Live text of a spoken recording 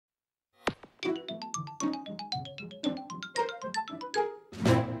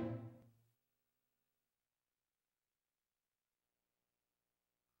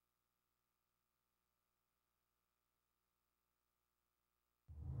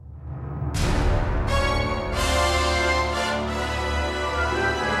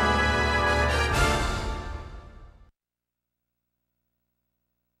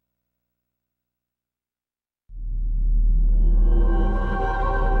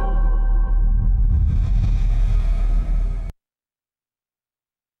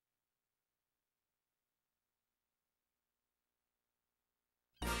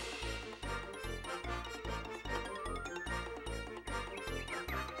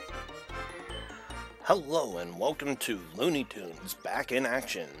Hello and welcome to Looney Tunes Back in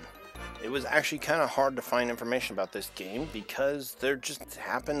Action. It was actually kind of hard to find information about this game because there just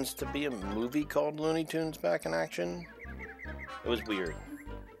happens to be a movie called Looney Tunes Back in Action. It was weird.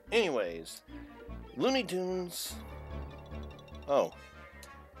 Anyways, Looney Tunes... Oh,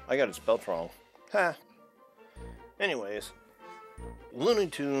 I got it spelled wrong. Ha! Anyways, Looney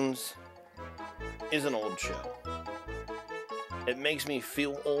Tunes is an old show. It makes me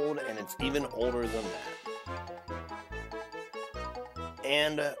feel old, and it's even older than that.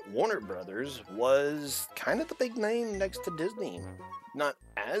 And Warner Brothers was kind of the big name next to Disney. Not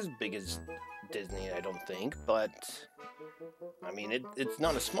as big as Disney, I don't think, but I mean, it's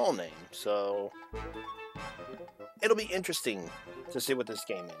not a small name, so it'll be interesting to see what this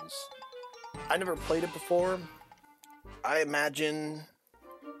game is. I never played it before. I imagine...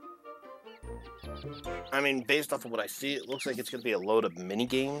 based off of what I see, it looks like it's going to be a load of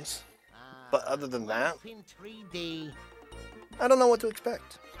mini-games. But other than that, I don't know what to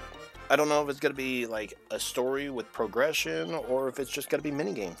expect. I don't know if it's going to be like a story with progression or if it's just going to be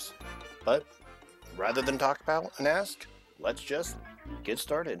mini-games. But rather than talk about and ask, let's just get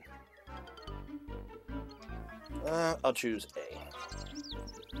started. I'll choose A.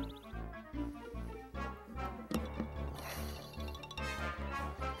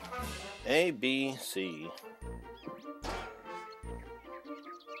 A, B, C.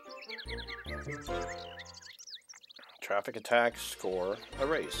 Traffic attack, score,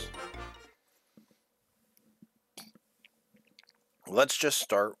 erase. Let's just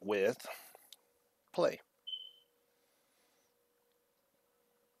start with play.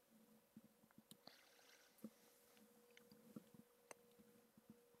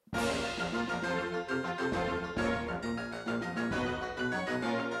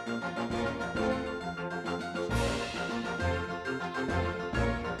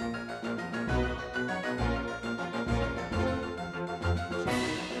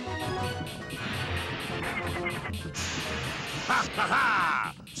 Ha ha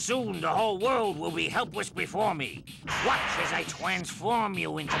ha! Soon the whole world will be helpless before me. Watch as I transform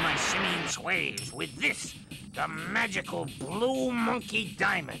you into my simian slaves with this, the magical blue monkey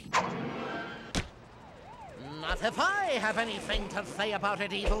diamond. Not if I have anything to say about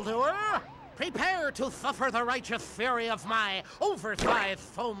it, evildoer. Prepare to suffer the righteous fury of my oversized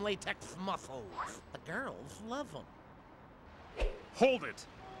foam latex muscles. The girls love them. Hold it!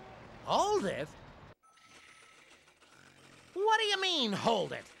 Hold it? What do you mean,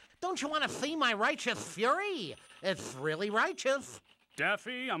 hold it? Don't you want to see my righteous fury? It's really righteous.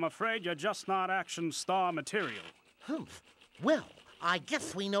 Daffy, I'm afraid you're just not action star material. Humph. Well, I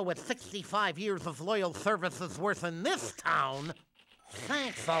guess we know what 65 years of loyal service is worth in this town.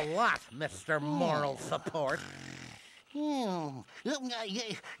 Thanks a lot, Mr. Moral Support. It's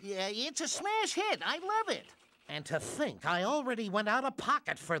a smash hit. I love it. And to think I already went out of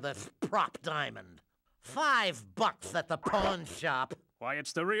pocket for this prop diamond. $5 at the pawn shop. Why,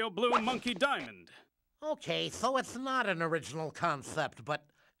 it's the real blue monkey diamond. Okay, so it's not an original concept, but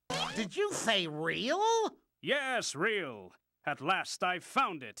did you say real? Yes, real. At last I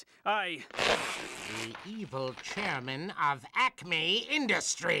found it. The evil chairman of Acme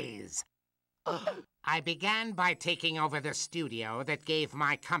Industries. I began by taking over the studio that gave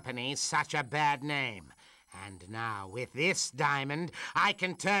my company such a bad name. And now, with this diamond, I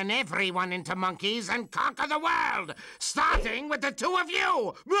can turn everyone into monkeys and conquer the world, starting with the two of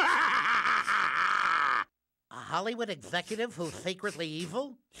you! A Hollywood executive who's secretly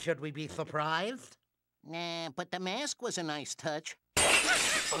evil? Should we be surprised? Nah, but the mask was a nice touch.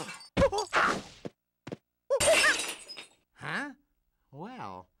 Huh?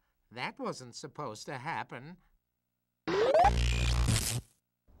 Well, that wasn't supposed to happen.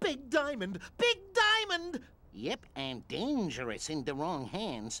 Big diamond! Big diamond! Yep, and dangerous in the wrong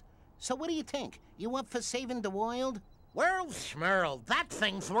hands. So what do you think? You up for saving the world? Well, Schmerl, that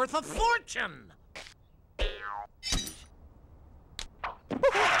thing's worth a fortune!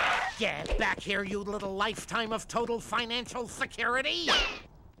 Get back here, you little lifetime of total financial security!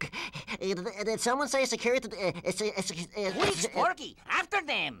 Did someone say security? Please, Porky, after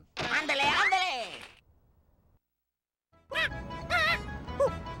them! Andale, andale!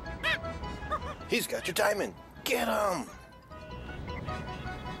 He's got your diamond. Get him!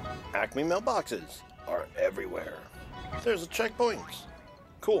 Acme mailboxes are everywhere. There's a checkpoint.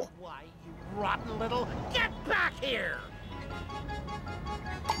 Cool. Why, you rotten little... Get back here!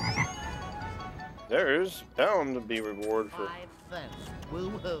 There's bound to be reward for 5 cents.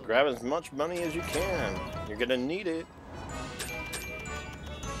 Woo-hoo. grab as much money as you can. You're gonna need it.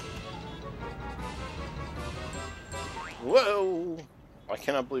 Whoa! I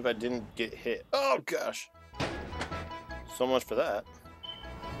cannot believe I didn't get hit. Oh gosh. So much for that.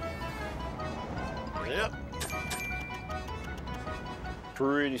 Yep.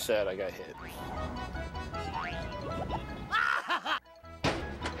 Pretty sad I got hit.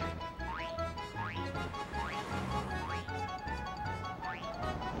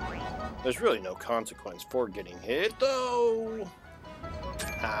 There's really no consequence for getting hit, though.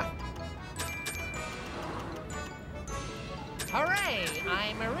 Ha. Hooray!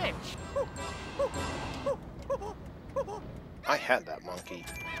 I'm rich. I had that monkey.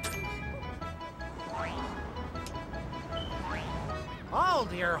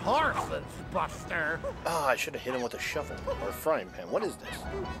 Hold your horses, Buster. Ah, I should have hit him with a shovel or a frying pan. What is this?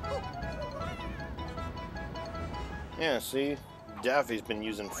 Yeah, see? Daffy's been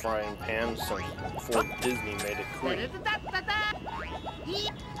using frying pans since before Disney made it cool. Oh, you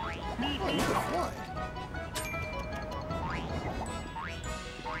can fly.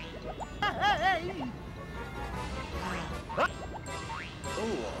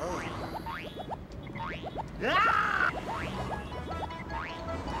 Ooh,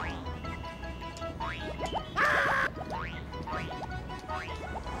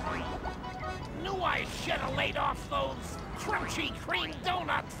 Knew I should have laid off those crunchy cream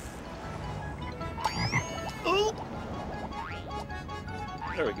donuts. Ooh.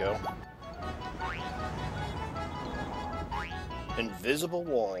 There we go. Invisible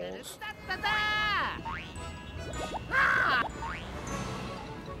walls.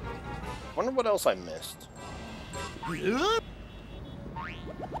 Wonder what else I missed. I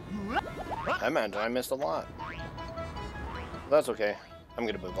imagine I missed a lot. That's okay. I'm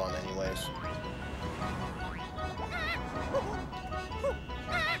gonna move on anyways.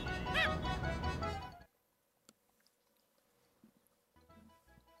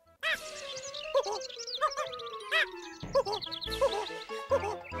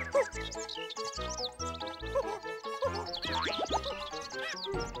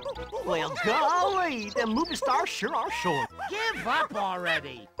 Well, golly, the movie stars sure are short. Give up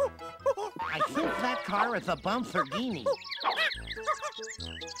already. I think that car is a Bumferghini.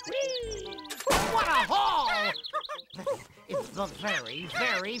 What a haul! It's the very,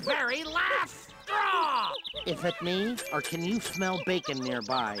 very, very last straw! Is it me, or can you smell bacon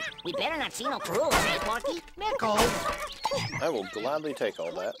nearby? We better not see no crew, eh, Porky? Nichols! I will gladly take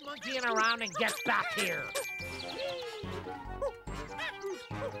all that. Monkeying around and get back here!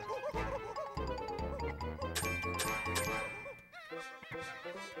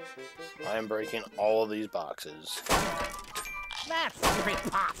 I am breaking all of these boxes. That's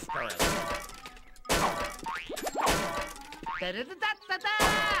preposterous! Da-da-da-da-da-da!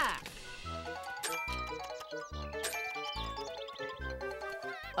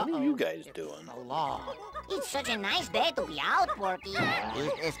 What are you guys doing? The law. It's such a nice day to be out, Porky.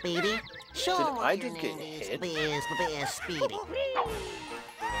 Speedy? Show Did him what I your just get name is. hit? Speedy.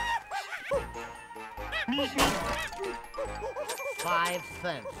 5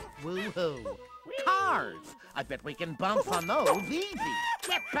 cents. Woo-hoo. Cars! I bet we can bounce on those easy.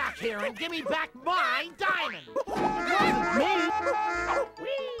 Get back here and give me back my diamond! It wasn't me!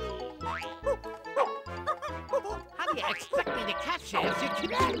 How do you expect me to catch you as you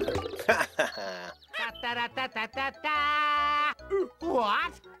connect? Da-da-da-da-da-da!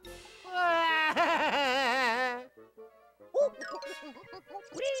 What?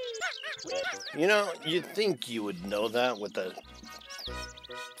 You know, you'd think you would know that with the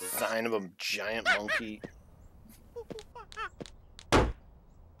sign of a giant monkey.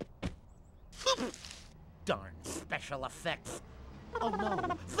 Darn special effects. Oh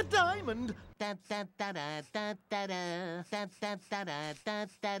no, the diamond! I'm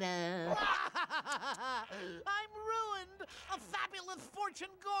ruined! A fabulous fortune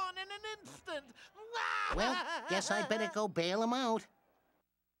gone in an instant! Well, guess I better go bail him out.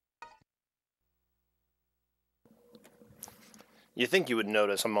 You think you would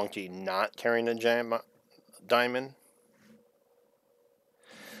notice a monkey not carrying a giant diamond?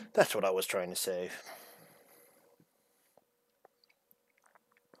 That's what I was trying to say.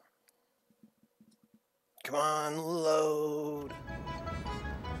 Come on, load.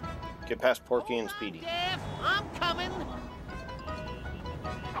 Get past Porky and Speedy. Jeff, I'm coming!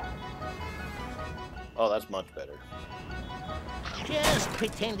 Oh, that's much better. Just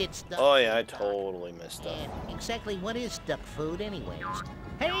pretend it's duck Oh yeah, I food, Doc. totally missed up. And exactly what is duck food anyways?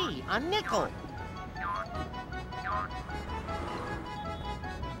 Hey, a nickel!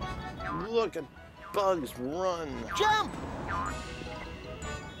 Look at Bugs run. Jump!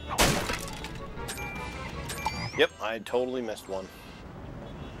 Yep, I totally missed one.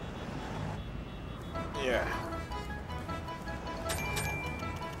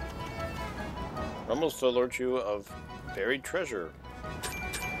 Rumbles to alert you of buried treasure.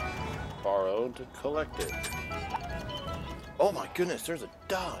 Borrow to collect it. Oh my goodness, there's a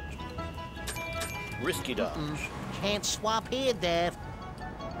dodge. Risky dodge. Can't swap here, Dev.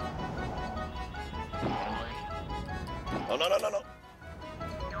 Oh, no, no, no, no.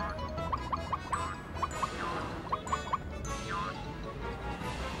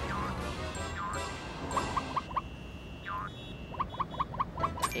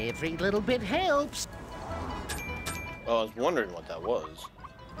 Every little bit helps. Oh, I was wondering what that was.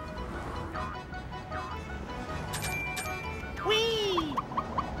 Whee!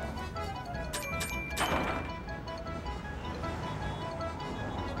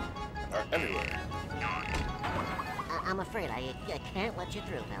 Are everywhere. I'm afraid I can't let you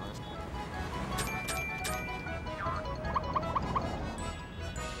through, fellas.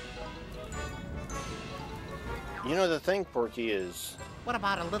 You know, the thing, Porky, is... What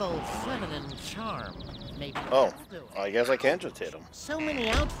about a little feminine charm? Maybe Oh, that'll do it. I guess I can't just hit him. So many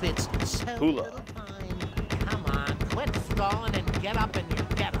outfits, so Hula. little time. Come on, quit stalling and get up in your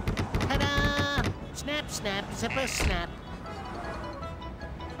getup. Ta-da! Snap, snap, zipper, snap.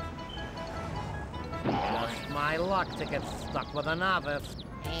 Just my luck to get stuck with a novice.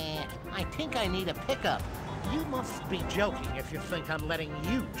 I think I need a pickup. You must be joking if you think I'm letting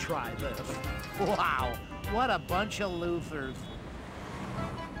you try this. Wow, what a bunch of losers.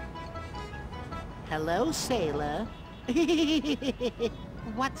 Hello, sailor.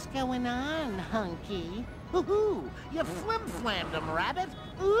 What's going on, hunky? Woohoo! You flim-flammed him, Rabbit.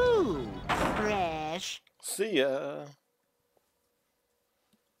 Ooh, fresh. See ya.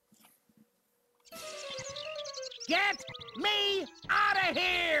 Get me out of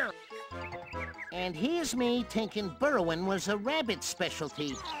here! And here's me thinking burrowing was a rabbit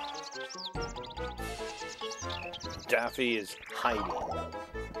specialty. Daffy is hiding. I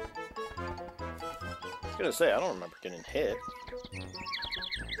was gonna say, I don't remember getting hit.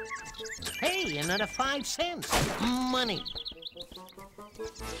 Hey, another 5 cents. Money.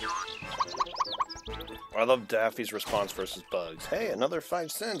 I love Daffy's response versus Bugs. Hey, another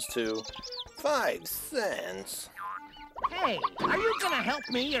 5 cents to 5 cents. Hey, are you gonna help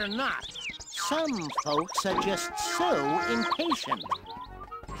me or not? Some folks are just so impatient.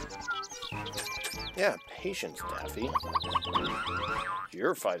 Yeah, patience, Daffy.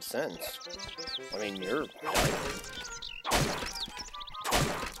 You're 5 cents. I mean, you're...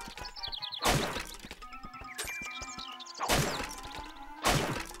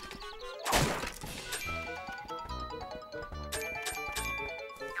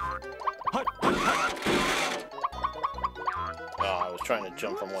 Oh, I was trying to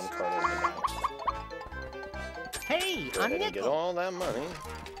jump from one card over the next. Hey, Go a ahead and get nickel. all that money.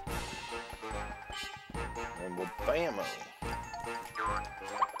 And we'll bam-o.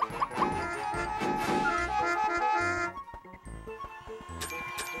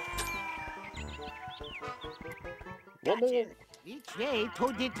 One more. Each day to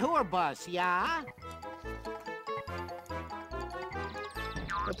the tour bus, yeah?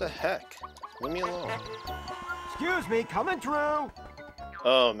 What the heck? Leave me alone. Excuse me, coming through.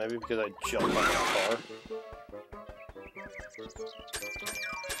 Oh, maybe because I jumped on the car.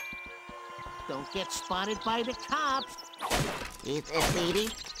 Don't get spotted by the cops. It's Speedy.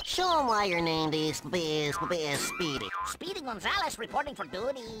 Show 'em why you're named is Speedy. Speedy Gonzalez reporting for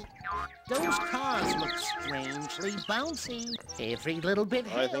duty. Those cars look strangely bouncy. Every little bit I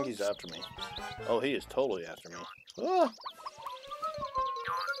helps. think he's after me. Oh, he is totally after me. Ah!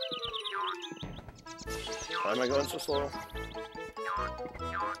 Why am I going so slow?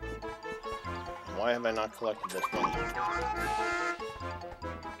 Why have I not collected this money?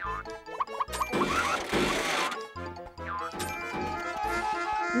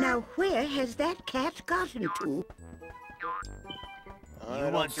 Now where has that cat gotten to? I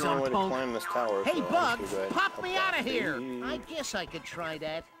don't want see any way to some climb this tower. Hey, so I'm Bugs, just gonna go ahead and pop help me out of Daffy. here. I guess I could try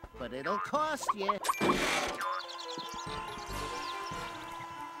that, but it'll cost you.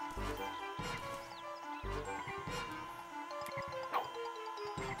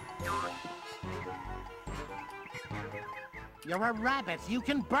 You're a rabbit. You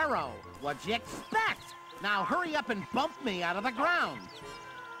can burrow. What'd you expect? Now hurry up and bump me out of the ground.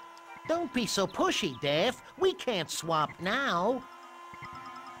 Don't be so pushy, Dave. We can't swap now.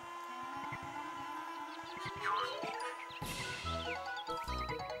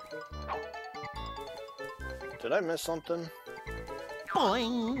 Did I miss something?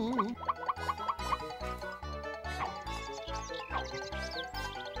 Boing.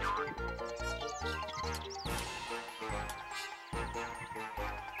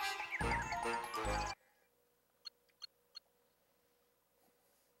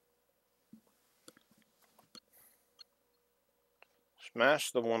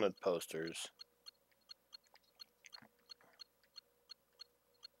 Smash the wanted posters.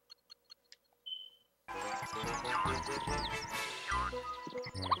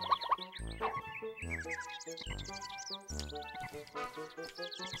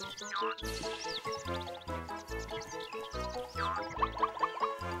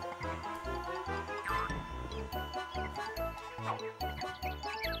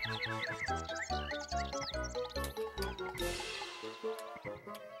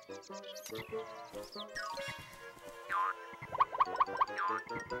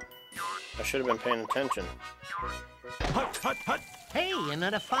 I should have been paying attention. Hut, hut, hut. Hey,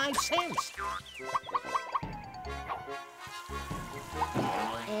 another 5 cents.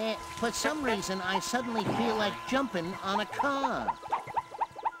 For some reason, I suddenly feel like jumping on a car.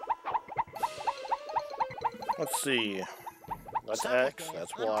 Let's see. That's Sorry, X, Dad,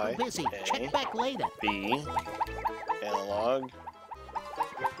 that's I'm Y, too busy. A, Check back later. B, analog.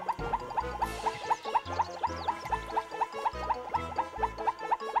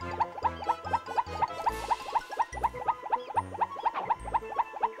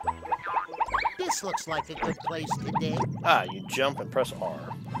 This looks like a good place to dig. Ah, you jump and press R.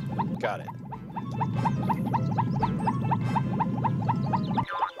 Got it.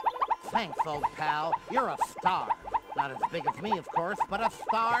 Thankful, pal. You're a star. Not as big as me, of course, but a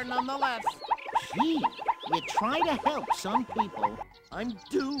star nonetheless. Gee, you try to help some people. I'm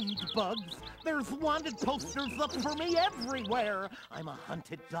doomed, Bugs. There's wanted posters up for me everywhere. I'm a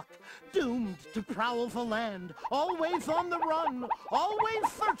hunted duck, doomed to prowl the land, always on the run,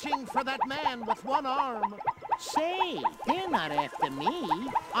 always searching for that man with one arm. Say, they're not after me.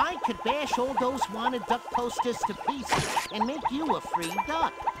 I could bash all those wanted duck posters to pieces and make you a free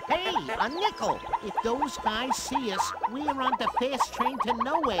duck. Hey, a nickel! If those guys see us, we're on the fast train to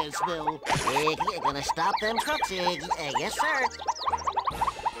Nowheresville. You're gonna stop them crooks, yes, sir.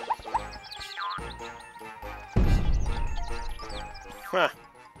 Huh.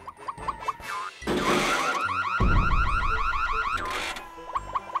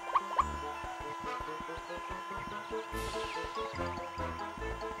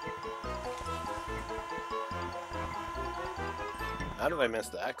 How did I miss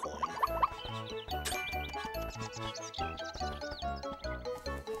that coin?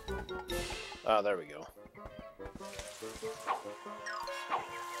 Ah, there we go.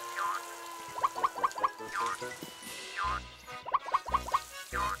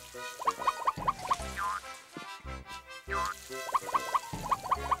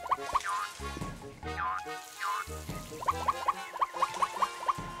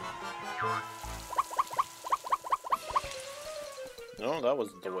 No, that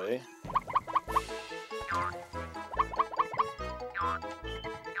wasn't the way.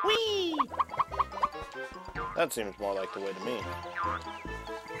 Whee! That seems more like the way to me.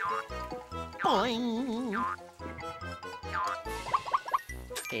 Boing!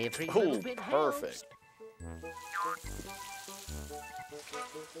 Every little Oh, bit perfect.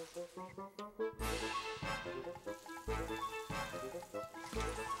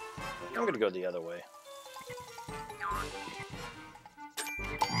 I'm gonna go the other way.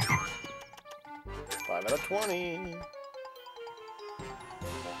 Five out of 20.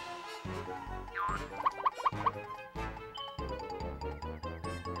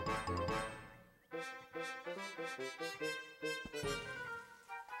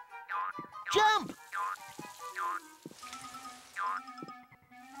 Jump!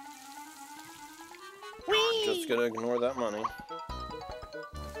 Whee! Just gonna ignore that money.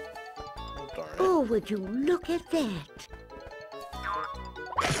 Oh, darn it. Oh, would you look at that?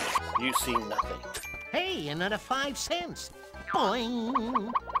 You see nothing. Hey, another 5 cents.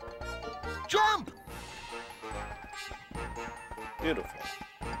 Boing! Jump! Beautiful.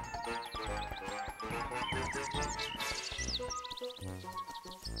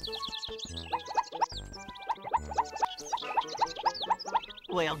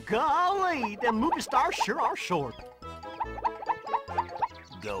 Well, golly, them movie stars sure are short.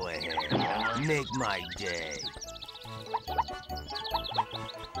 Go ahead, make my day.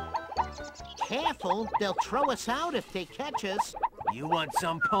 Careful, they'll throw us out if they catch us. You want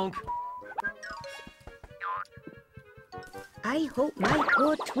some, punk? I hope my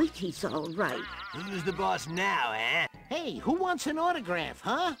poor Tweety's all right. Who's the boss now, eh? Hey, who wants an autograph,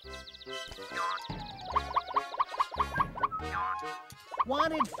 huh?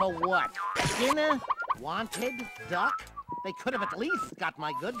 Wanted for what? Dinner? Wanted? Duck? They could have at least got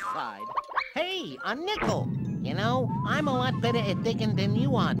my good side. Hey, a nickel! You know, I'm a lot better at digging than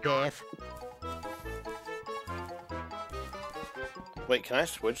you are, Dave. Wait, can I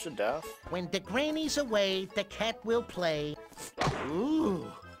switch to death? When the granny's away, the cat will play. Ooh,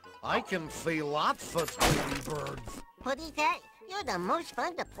 I can see lots of Tweety birds. Putty Cat, you're the most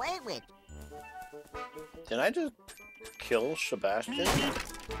fun to play with. Did I just kill Sebastian?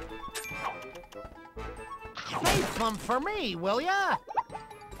 Save some for me, will ya?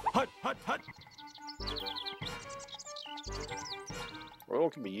 Hut, hut, hut. Roll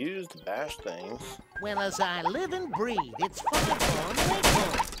can be used to bash things. Well, as I live and breathe, it's Foghorn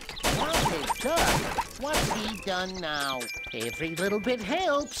Leghorn. Wanted Doug. What's he done now? Every little bit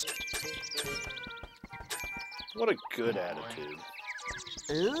helps. What a good attitude.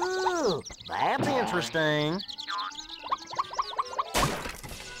 Ooh, that's interesting.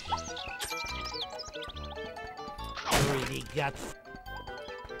 Greedy guts.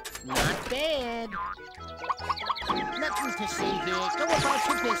 Not bad. Nothing to see here. Go about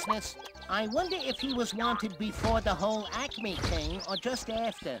your business. I wonder if he was wanted before the whole Acme thing or just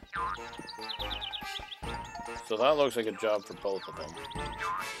after. So that looks like a job for both of them.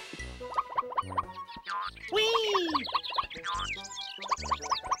 Whee!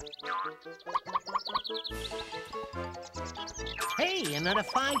 Hey, another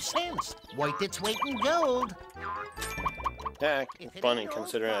 5 cents. Worth its weight in gold. Yeah, If it funny ain't old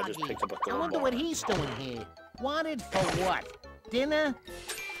considering I just Foggy, picked up a I gold wonder bar. what he's doing here. Wanted for what? Dinner?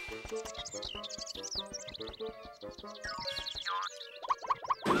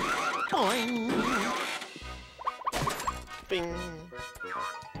 Boing! Bing.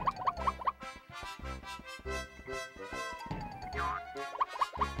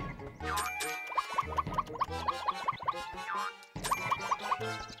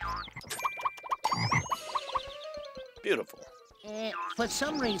 Beautiful. For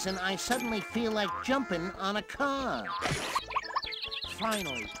some reason, I suddenly feel like jumping on a car.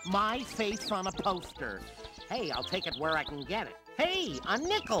 Finally, my face on a poster. Hey, I'll take it where I can get it. Hey, a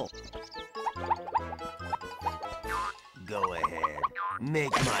nickel! Go ahead.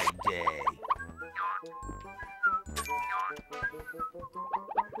 Make my day.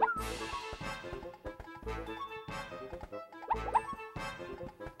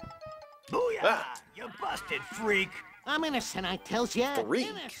 Booyah! Ah. You busted, freak! I'm innocent, I tells ya. Freak.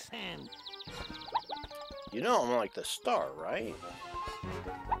 Innocent. You know I'm like the star, right?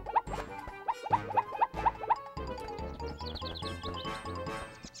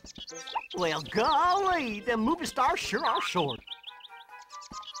 Well, golly, the movie stars sure are short.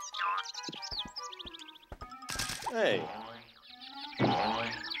 Hey,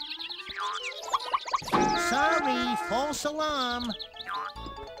 Sorry, false alarm.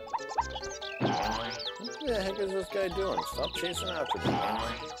 what the heck is this guy doing? Stop chasing after me.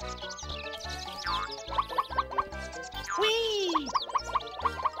 Whee!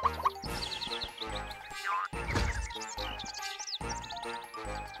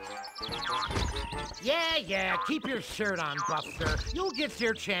 Yeah, keep your shirt on, Buster. You'll get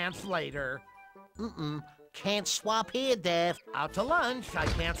your chance later. Can't swap here, Dev. Out to lunch, I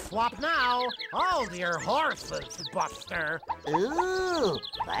can't swap now. Hold your horses, Buster. Ooh,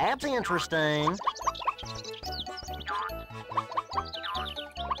 that's interesting.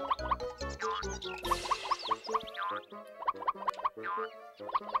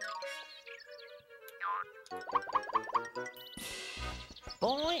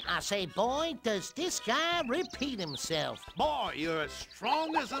 Boy, I say, boy, does this guy repeat himself. Boy, you're as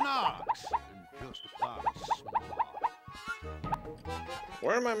strong as an ox. And just about as smart.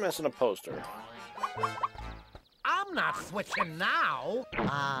 Where am I missing a poster? I'm not switching now.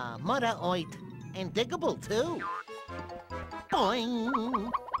 Mother oit. And diggable, too.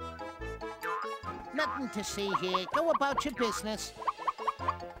 Boing. Nothing to see here. Go about your business.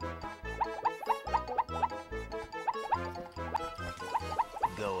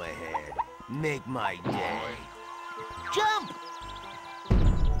 Go ahead. Make my day. Jump!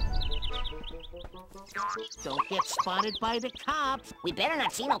 Don't get spotted by the cops. We better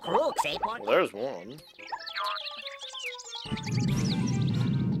not see no crooks, eh, boy? Well, there's one.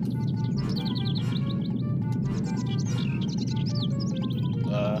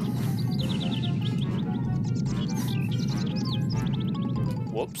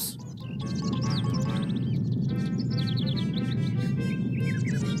 Whoops.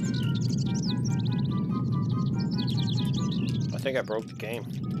 I think I broke the game.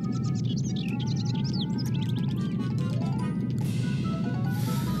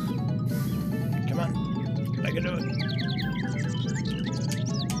 Come on, I can do it.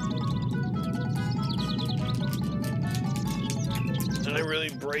 Did I really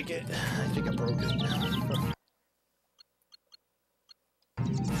break it? I think I broke it.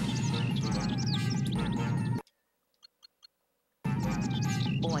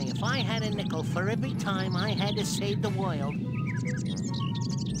 Boy, if I had a nickel for every time I had to save the world...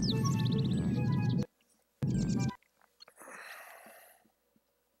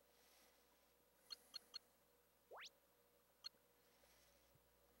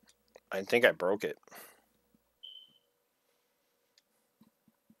 I think I broke it.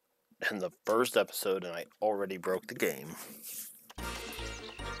 In the first episode, and I already broke the game.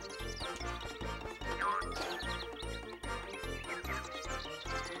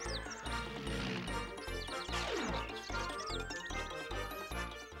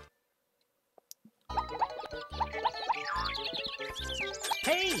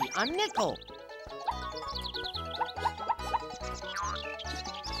 Hey, a nickel!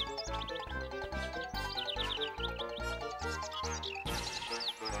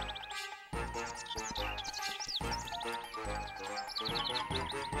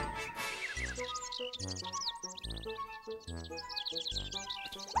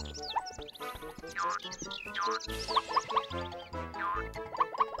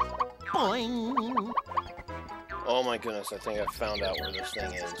 Boing! Oh my goodness, I think I found out where this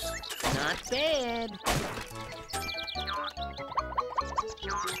thing is. Not bad.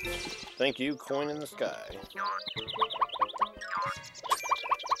 Thank you, coin in the sky.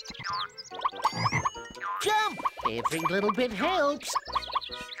 Jump! Every little bit helps.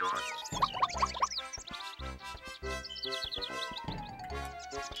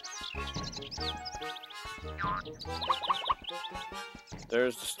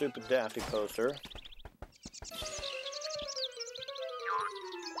 There's the stupid Daffy poster.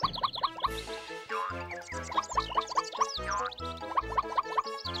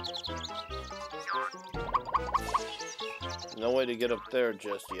 No way to get up there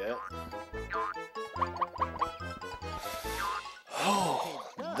just yet. Oh,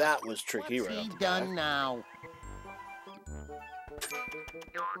 that was tricky right off the Done bat. now.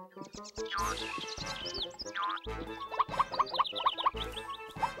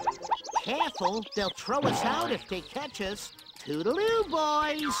 Careful, they'll throw us out if they catch us. Toodaloo,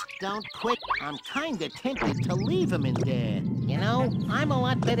 boys! Don't quit. I'm kinda tempted to leave them in there. You know, I'm a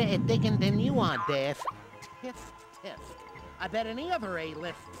lot better at digging than you are, Daff. Tisk, tisk. I bet any other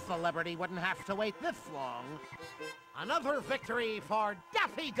A-list celebrity wouldn't have to wait this long. Another victory for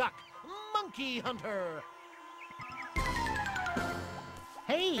Daffy Duck, Monkey Hunter.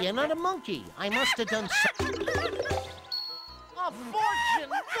 Hey, another monkey. I must have done so. A fortune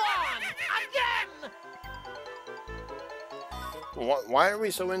gone again! Why are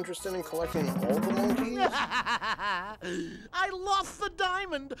we so interested in collecting all the monkeys? I lost the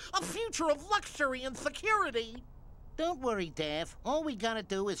diamond, a future of luxury and security. Don't worry, Daff. All we gotta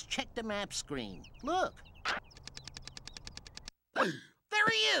do is check the map screen. Look. There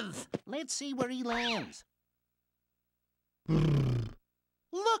he is! Let's see where he lands.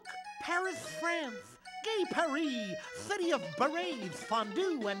 Look, Paris, France. Gay Paris, city of berets,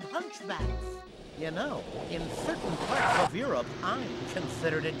 fondue, and hunchbacks. You know, in certain parts of Europe, I'm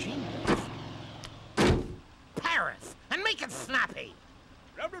considered a genius. Paris, and make it snappy.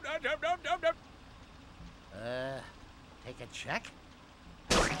 Take a check?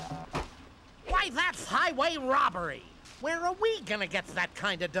 Why, that's highway robbery. Where are we gonna get that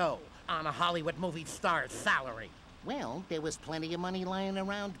kind of dough? On a Hollywood movie star's salary. Well, there was plenty of money lying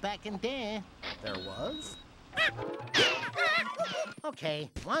around back in there. There was? Okay,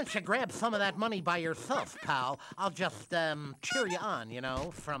 why don't you grab some of that money by yourself, pal? I'll just, cheer you on, you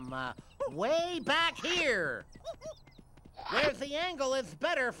know, from, way back here. Where the angle is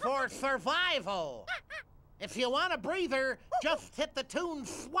better for survival. If you want a breather, just hit the Toon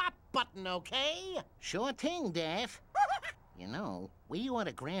swap button, okay? Sure thing, Daff. You know, we ought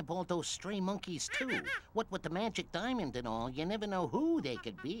to grab all those stray monkeys, too. What with the magic diamond and all, you never know who they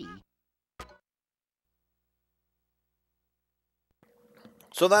could be.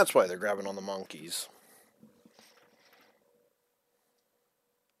 So that's why they're grabbing on the monkeys.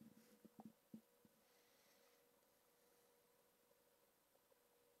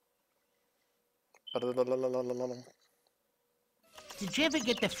 Did you ever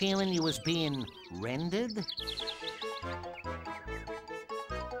get the feeling you was being rendered?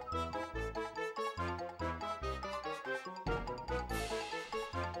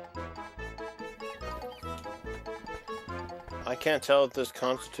 I can't tell if this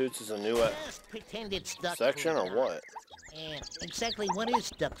constitutes as a new Just pretend it's duck section food. or what. Exactly what is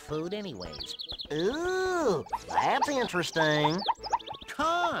duck food anyways? Ooh, that's interesting.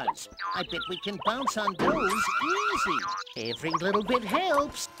 Cars! I bet we can bounce on those easy. Every little bit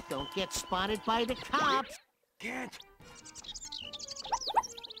helps. Don't get spotted by the cops.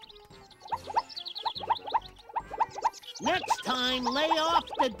 Next time, lay off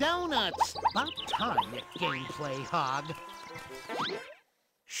the donuts. About time, you gameplay hog.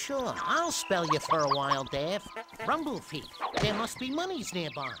 Sure, I'll spell you for a while, Dave. Rumblefeet. There must be monies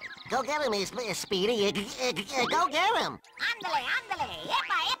nearby. Go get him, Speedy. Go get him. Ándale, ándale.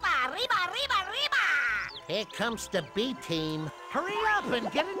 Epa, epa. Arriba, arriba, arriba. Here comes the B team. Hurry up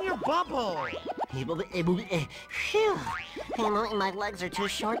and get in your bubble. Phew. My legs are too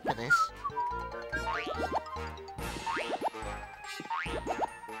short for this.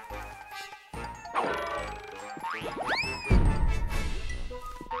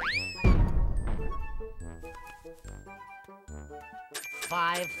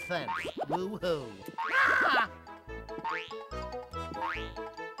 $5. Woo-hoo. Ah!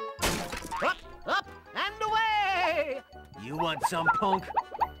 Up, up, and away! You want some, punk?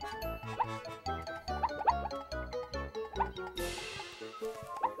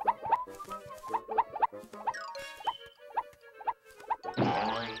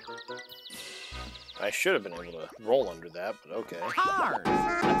 I should have been able to roll under that, but okay. Cars!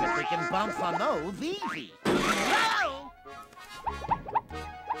 I bet we can bounce on those easy. No!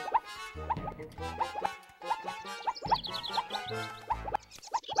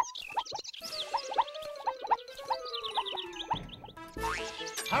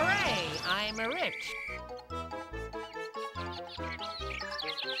 Hooray! I'm rich.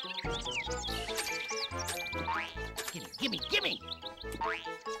 Gimme, gimme, gimme!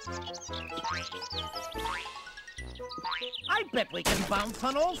 I bet we can bounce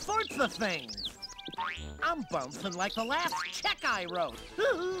on all sorts of things. I'm bouncing like the last check I wrote.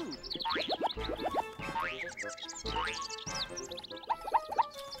 Hoo-hoo!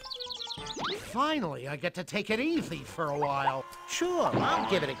 Finally, I get to take it easy for a while. Sure, I'll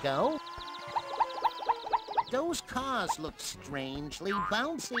give it a go. Those cars look strangely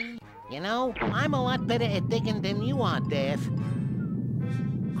bouncy. You know, I'm a lot better at digging than you are, Dave.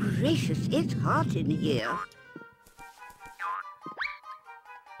 Gracious, it's hot in here.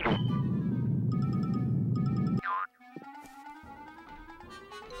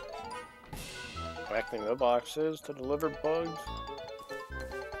 Vacuuming the boxes to deliver bugs.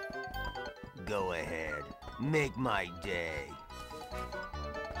 Go ahead. Make my day.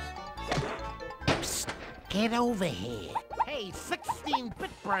 Psst, get over here. Hey, 16-bit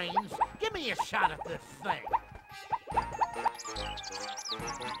brains, give me a shot at this thing.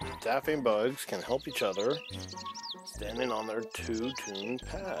 Daffing bugs can help each other standing on their 2 Toon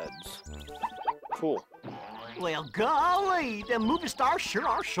pads. Cool. Well, golly, them movie stars sure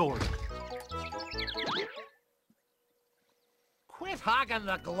are short. Quit hogging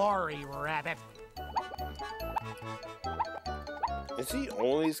the glory, rabbit. Is he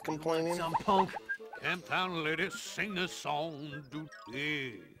always complaining? Some punk. Camptown ladies, sing this song, do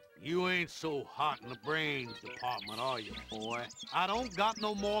hey. You ain't so hot in the brains department, are you, boy? I don't got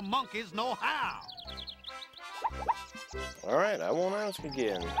no more monkeys, no how. All right, I won't ask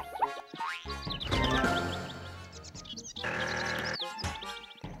again.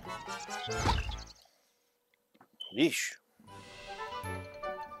 Yeesh.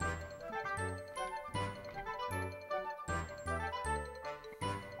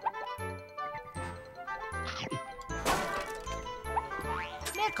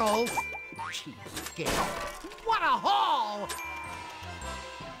 Nickels? Cheapskate. What a haul!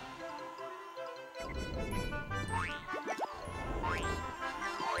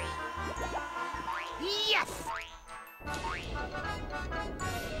 Yes!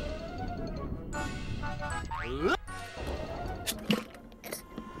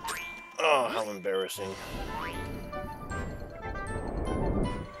 Oh, how embarrassing.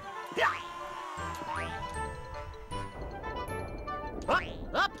 Up,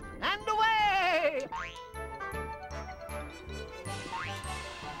 up, and away!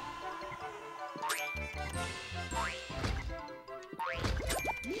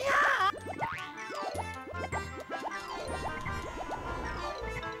 Yeah!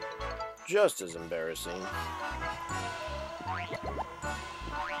 Just as embarrassing.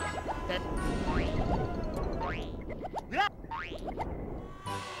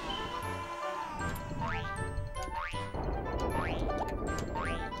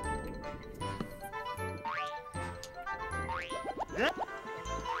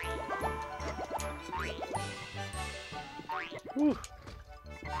 Whew.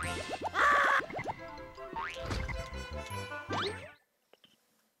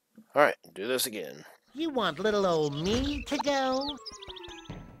 All right, do this again. You want little old me to go?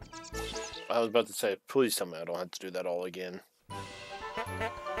 I was about to say, please tell me I don't have to do that all again.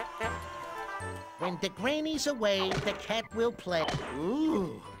 When the granny's away, the cat will play.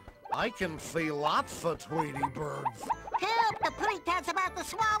 Ooh, I can see lots of Tweety birds. big cat's about to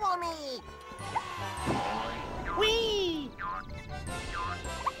swallow me. Whee!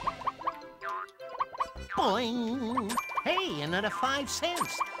 Boing! Hey, another 5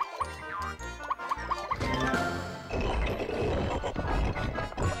 cents.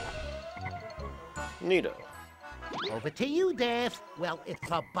 Neato. Over to you, Dave. Well, it's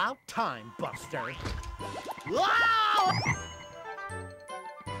about time, Buster. Whoa!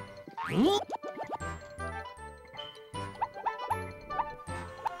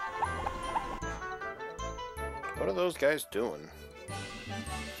 What are those guys doing?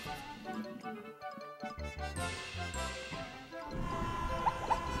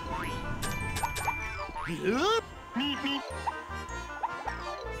 Yup.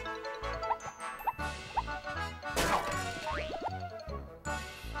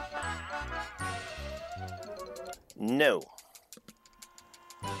 No.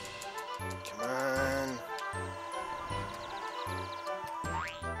 Come on.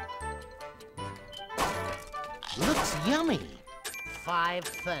 Looks yummy. 5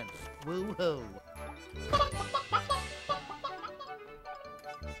 cents. Woo-hoo.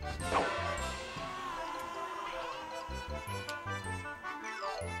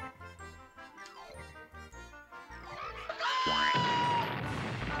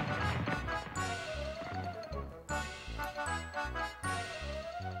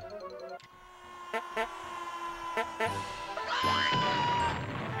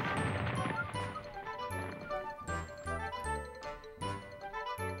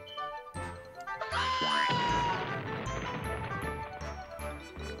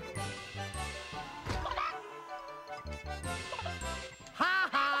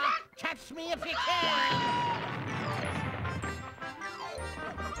 Ha-ha! Catch me if you can!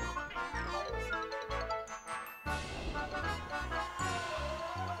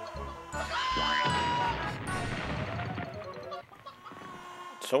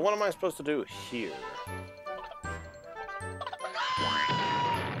 So what am I supposed to do here?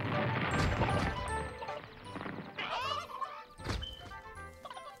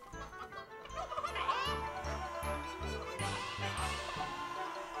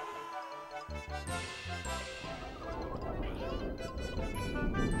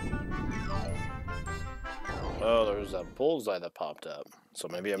 Oh, there's a bullseye that popped up. So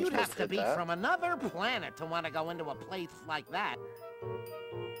maybe I'm You'd supposed have to to hit be that? from another planet to want to go into a place like that.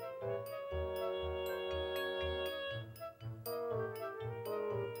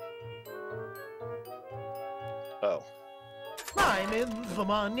 Oh. I'm in the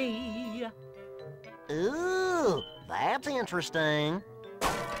money. Ooh, that's interesting.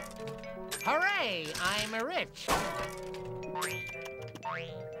 Hooray! I'm rich.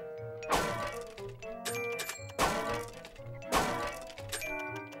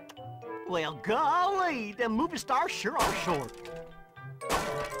 Well, golly, them movie stars sure are short.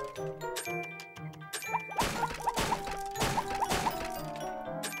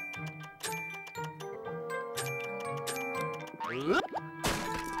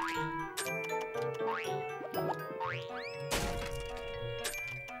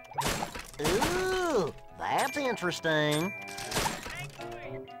 Ooh, that's interesting.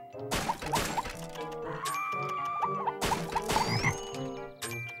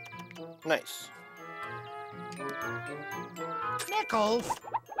 Nice. Nickels!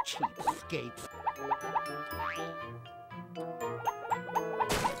 Cheapskates.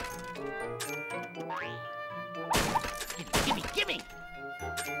 Gimme, gimme, gimme!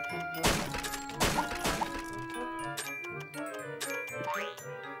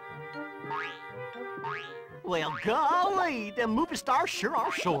 Well, golly, them movie stars sure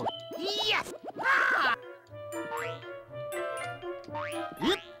are short. Yes! Ah!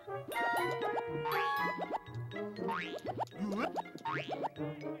 Yep.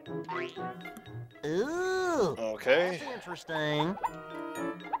 Ooh, Okay. that's interesting.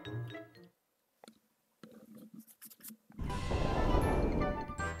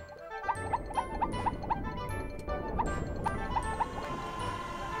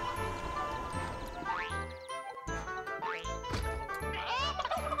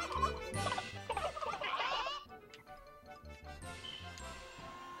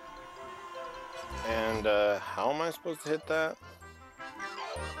 And how am I supposed to hit that?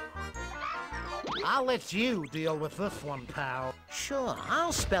 I'll let you deal with this one, pal. Sure,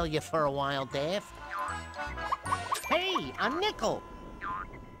 I'll spell you for a while, Dave. Hey, a nickel!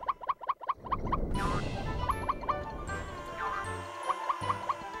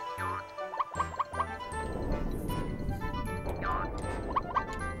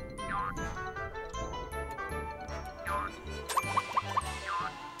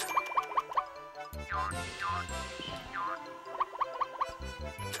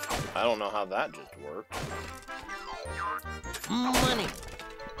 I don't know how that just worked. Money.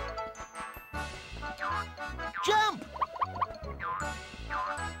 Jump!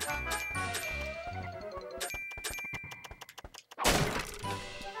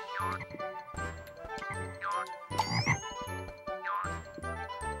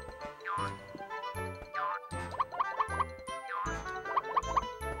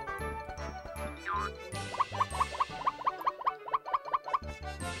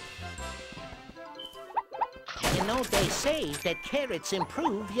 You know, they say that carrots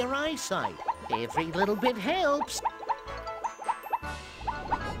improve your eyesight. Every little bit helps.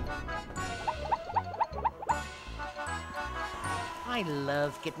 I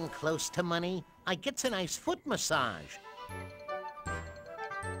love getting close to money. I gets a nice foot massage.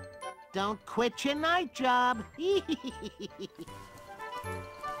 Don't quit your night job.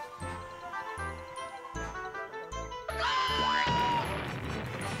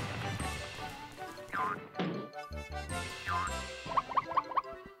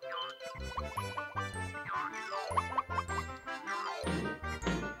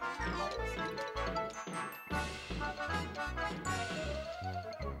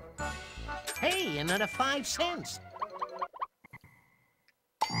 Hey, another 5 cents.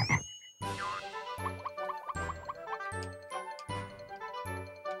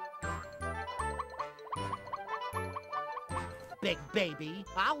 Big baby,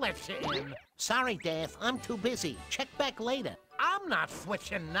 I'll let you in. Sorry, Dave, I'm too busy. Check back later. I'm not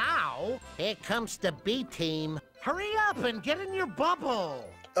switching now. Here comes the B team. Hurry up and get in your bubble.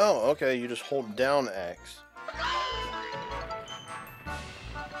 Oh, okay, you just hold down X.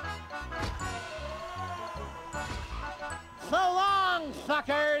 So long,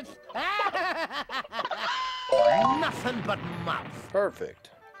 suckers! Nothing but mouth.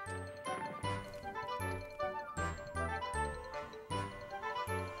 Perfect.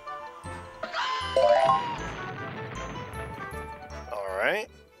 All right.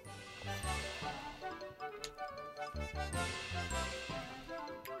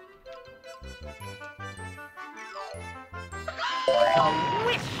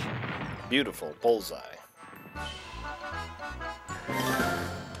 Beautiful bullseye.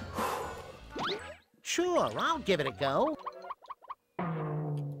 Sure, I'll give it a go.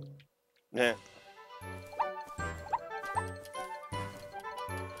 Yeah.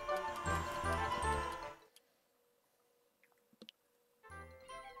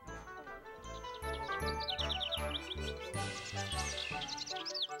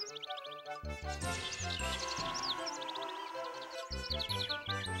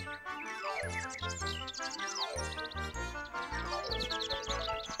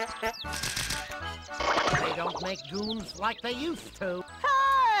 They don't make goons like they used to.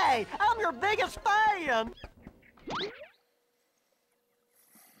 Hey, I'm your biggest fan.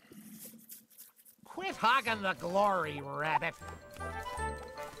 Quit hogging the glory, rabbit.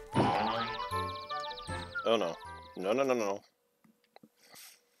 Oh no. No, no, no, no.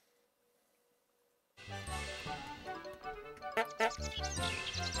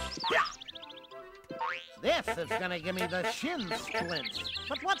 This is gonna give me the shin splints.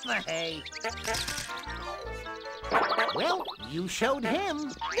 But what the hey? Well, you showed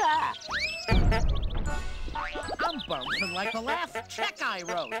him. Yeah. I'm bouncing like the last check I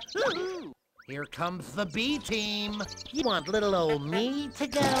wrote. Woo-hoo. Here comes the B team. You want little old me to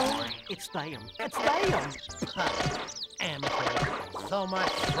go? It's them. It's them. Amateur. So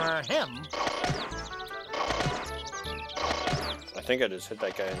much for him. I think I just hit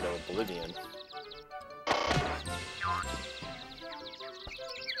that guy into oblivion.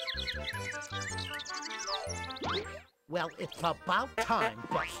 Well, it's about time,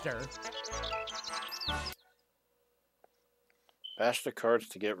 Buster. Bash the cards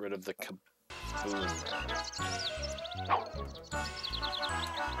to get rid of the kaboom.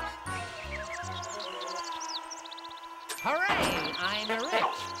 Hooray! I'm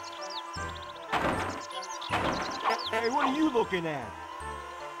rich. Hey, what are you looking at?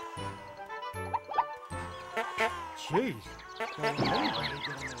 Jeez. Don't anybody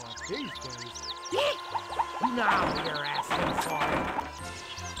get on like these days. Now you're asking for it.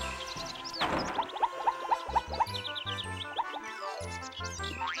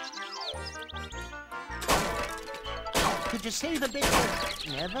 Could you save a bit?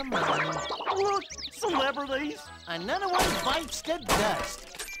 Never mind. Look, celebrities. Another one bites the dust.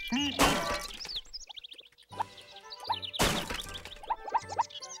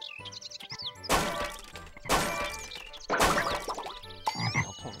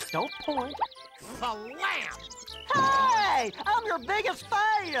 Don't point. Salam! Hey, I'm your biggest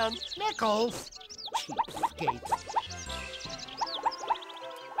fan. Nickels. Cheapskate.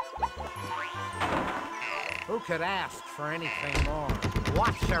 Who could ask for anything more?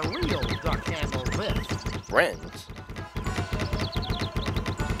 Watch a real duck handle this. Friends?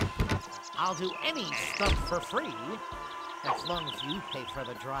 I'll do any stuff for free, as long as you pay for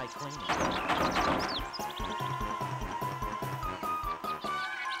the dry cleaning.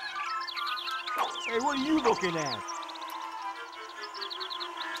 Hey, what are you looking at?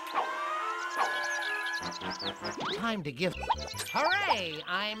 Time to give... Hooray!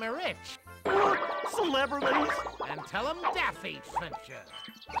 I'm rich. Celebrities? And tell them Daffy sent you.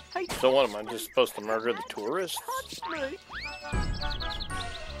 Hey, So what, am I just supposed to murder the tourists? touch me.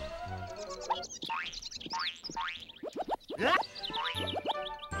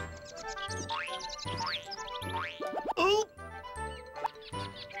 Oop!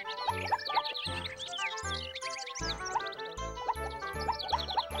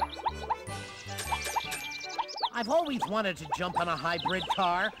 I've always wanted to jump in a hybrid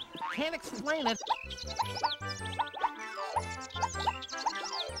car. Can't explain it.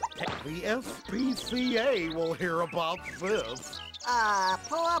 The SPCA will hear about this. Aw,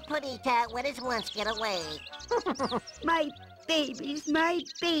 poor Putty Tot let his lunch get away. My babies, my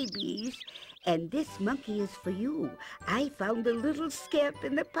babies. And this monkey is for you. I found a little scamp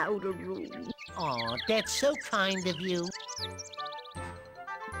in the powder room. Aw, that's so kind of you.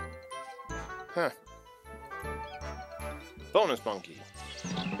 Huh. Bonus monkey.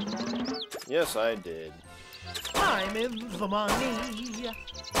 Yes, I did. I'm in the money.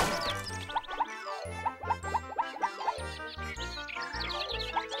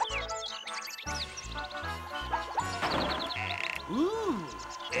 Ooh,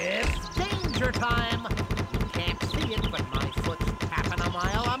 it's danger time. You can't see it, but my foot's tapping a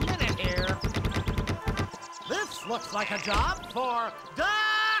mile a minute here. This looks like a job for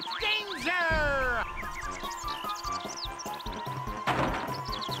Duck Danger!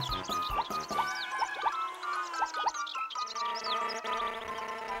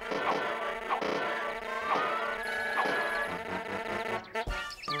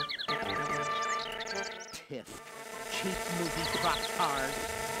 Tiff. Cheap movie prop cars.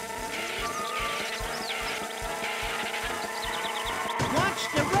 Watch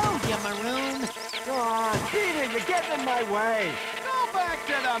the road, you maroon. Oh, Peter, you're getting in my way. Go back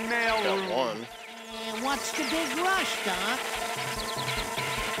to the mail Got room. one. What's the big rush, Doc?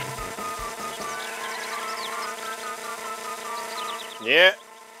 Yeah.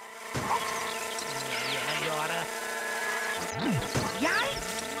 Yeah, you oughta. Yikes!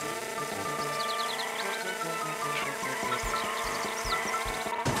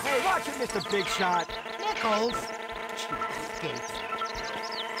 Hey, watch it, Mr. Big Shot. Nichols. Cheapskate.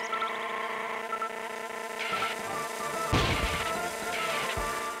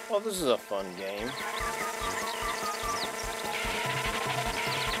 Well, this is a fun game.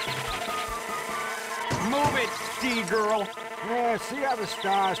 Move it, D-girl. Yeah, see how the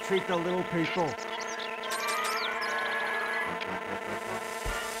stars treat the little people.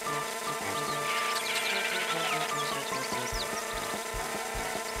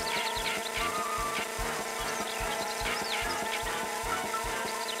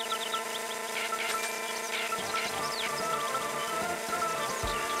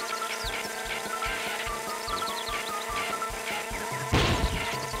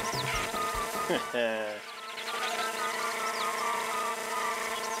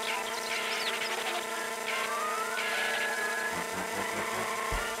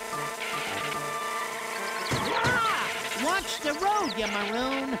 Watch the road, you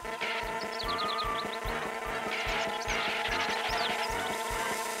maroon.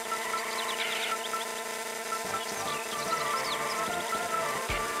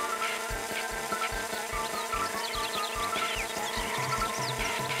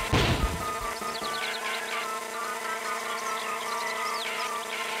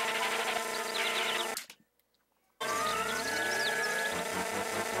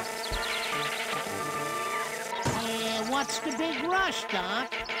 What's the big rush,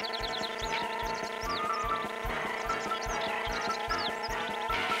 Doc?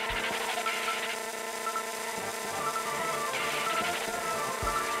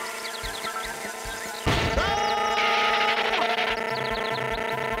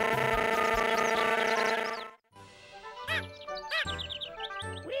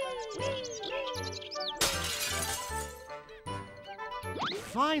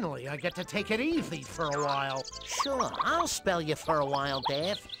 Finally, I get to take it easy for a while. Sure, I'll spell you for a while,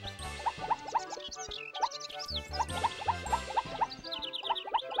 Dave.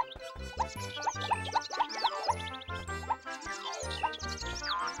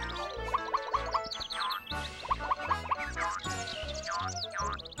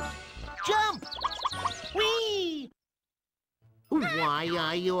 Jump! Whee!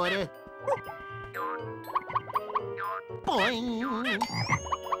 I oughta... Boing!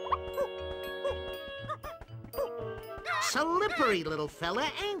 Slippery little fella,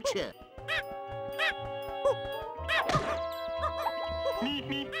 ain't you?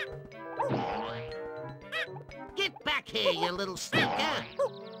 Get back here, you little stinker!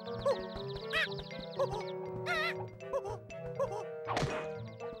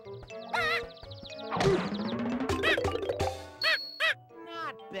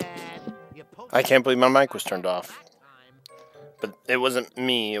 Not bad. I can't believe my mic was turned off. But it wasn't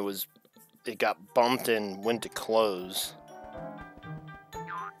me, it got bumped and went to close.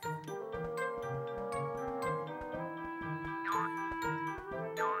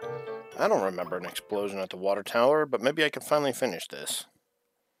 I don't remember an explosion at the water tower, but maybe I can finally finish this.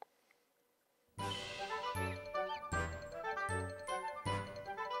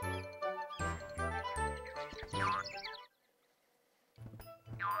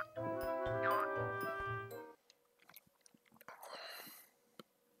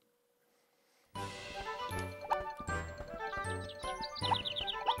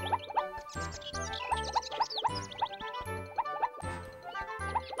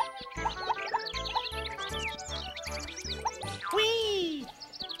 Whee!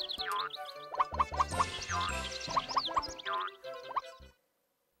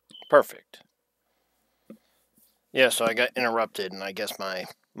 Perfect. Yeah, so I got interrupted, and I guess my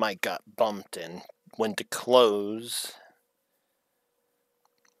mic got bumped and went to close.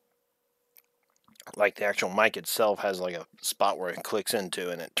 Like the actual mic itself has like a spot where it clicks into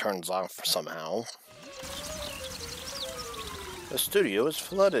and it turns off somehow. The studio is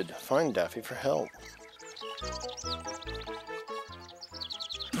flooded. Find Daffy for help.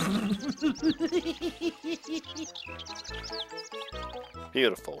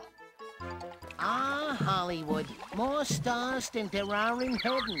 Beautiful. Ah, Hollywood. More stars than there are in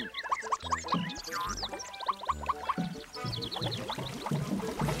heaven.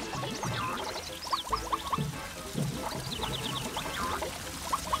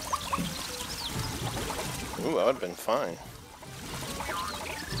 Ooh, that would have been fine.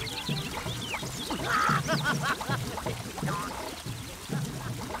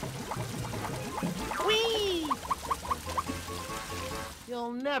 Whee!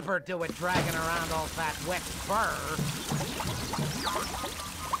 You'll never do it dragging around all that wet fur.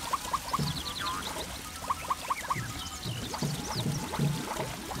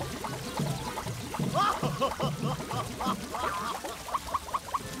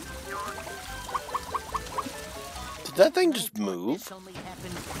 Did that thing just move? This only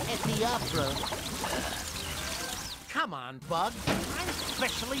happened at the opera. Come on, Bug. I'm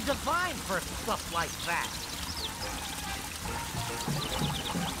specially designed for stuff like that.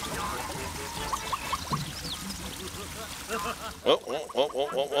 Oh, whoa, whoa, whoa,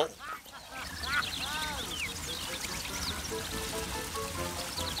 whoa, whoa.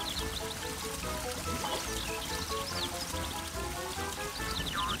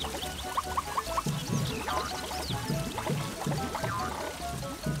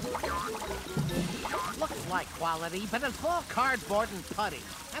 Looks like quality, but it's all cardboard and putty.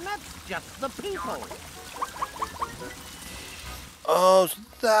 And that's just the people. Oh, so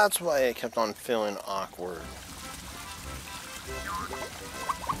that's why it kept on feeling awkward.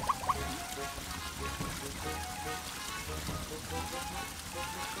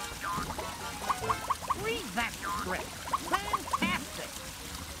 Read that script. Fantastic.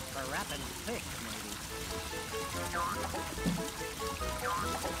 For wrapping fish, maybe.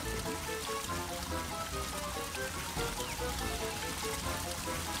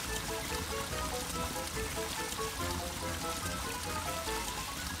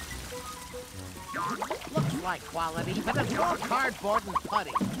 Looks like quality, but it's all cardboard and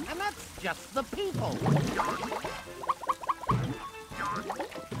putty. And that's just the people.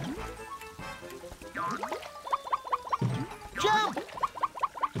 Jump!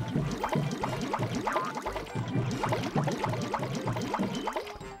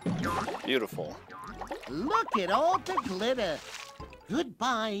 Beautiful. Look at all the glitter.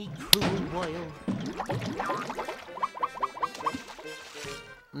 Goodbye, cruel world.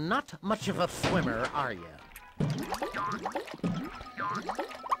 Not much of a swimmer, are you?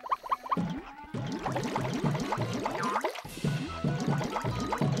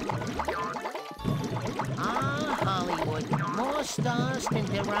 Ah, Hollywood. More stars than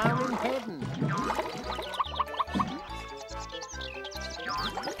there are in heaven.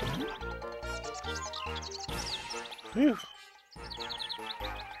 Phew.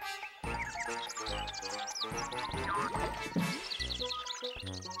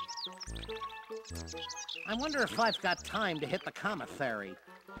 I wonder if I've got time to hit the commissary.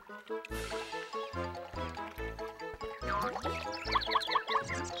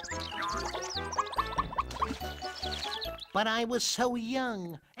 But I was so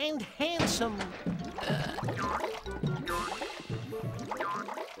young and handsome.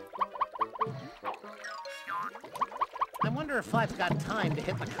 I wonder if I've got time to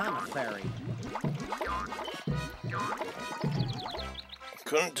hit the commissary.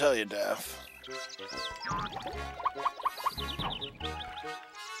 Couldn't tell you, Daff.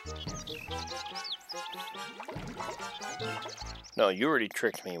 No, you already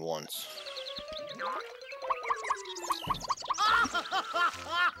tricked me once.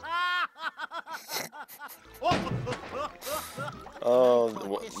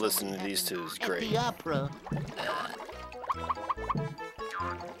 Oh, listen to these two is great. At the opera.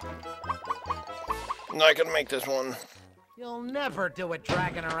 I can make this one. You'll never do it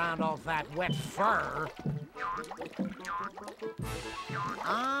dragging around all that wet fur.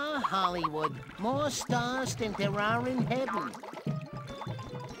 Ah, Hollywood. More stars than there are in heaven.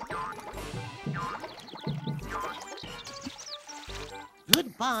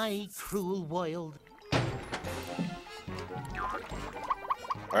 Goodbye, cruel world.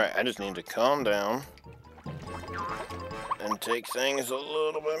 Alright, I just need to calm down and take things a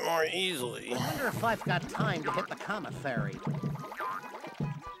little bit more easily. I wonder if I've got time to hit the commissary.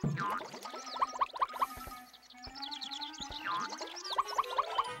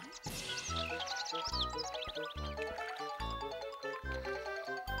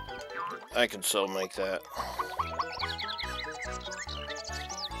 I can so make that.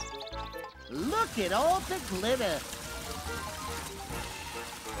 Look at all the glitter.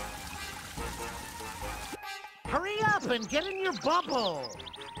 Hurry up and get in your bubble.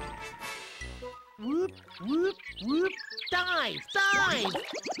 Whoop, whoop, whoop. Dive, dive.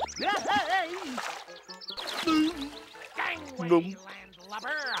 Gangway,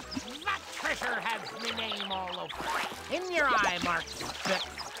 landlubber. That treasure has me name all over. In your eye, Mark Spitz.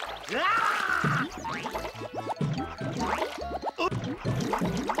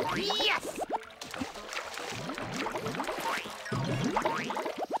 Yes!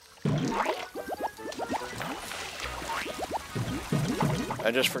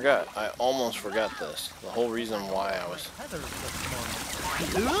 I just forgot. I almost forgot this. The whole reason why I was... Up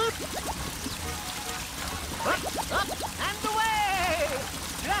and away!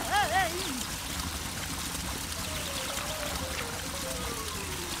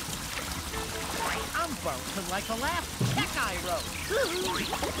 I'm bouncing like the last check I wrote.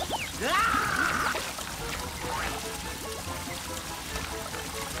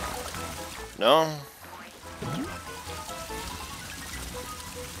 No?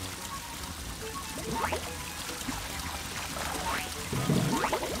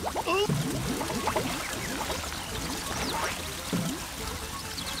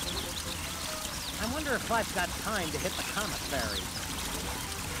 I wonder if I've got time to hit the commissary.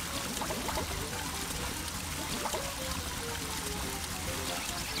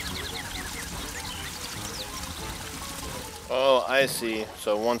 Oh, I see.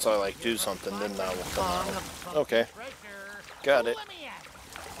 So once I like do something, then that will come out. Okay. Got it.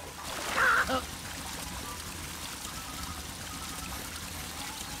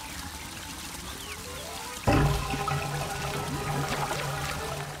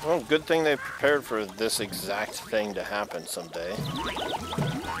 Well, good thing they prepared for this exact thing to happen someday.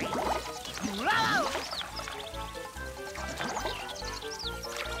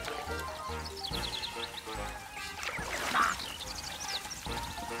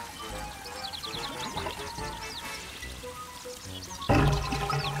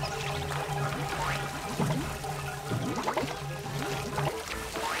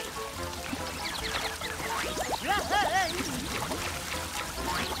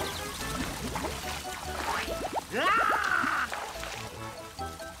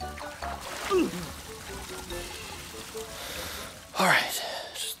 Alright,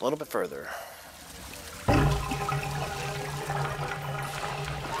 just a little bit further.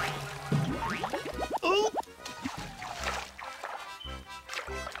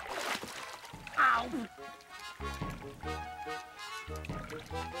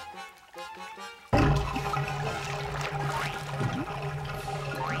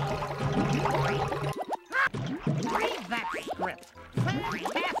 Read that script.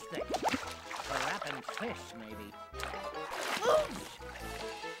 Fantastic. For wrapping fish, maybe.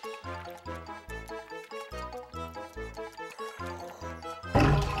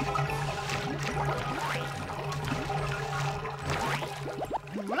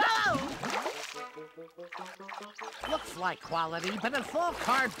 Looks like quality, but it's all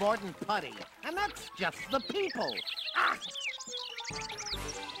cardboard and putty. And that's just the people. Ah!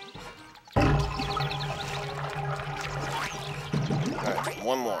 Alright,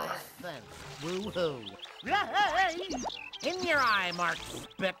 one more. Thanks. Woo-hoo. Yay! In your eye, Mark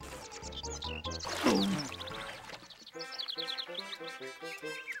Spitz.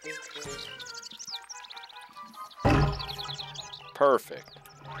 Perfect.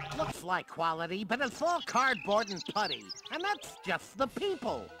 Looks like quality, but it's all cardboard and putty. And that's just the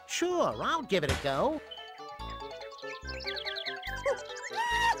people. Sure, I'll give it a go.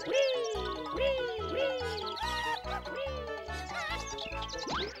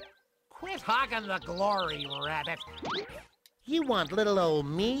 Quit hogging the glory, rabbit. You want little old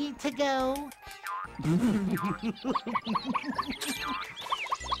me to go?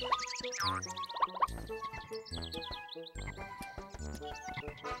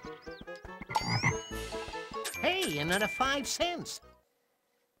 Hey, another 5 cents.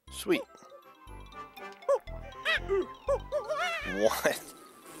 Sweet. What?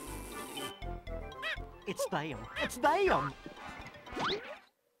 It's them. It's them.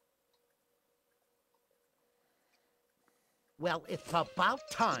 Well, it's about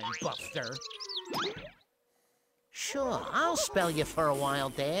time, Buster. Sure, I'll spell you for a while,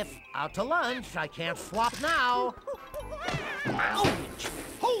 Dave. Out to lunch. I can't swap now. Ouch!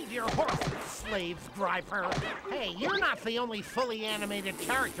 Hold your horses, slave driver. Hey, you're not the only fully animated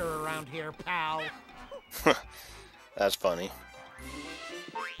character around here, pal. That's funny.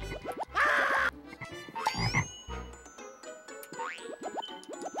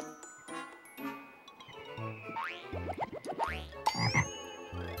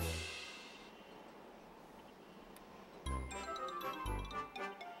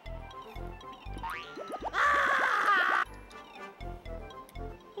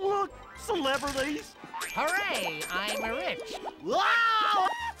 Look, celebrities! Hooray! I'm rich. Whoa!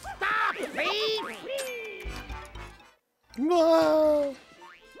 Stop, thief! Whoa!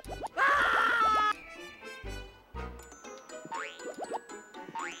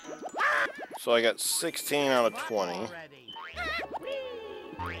 So I got 16 out of 20.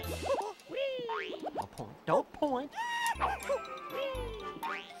 Don't point.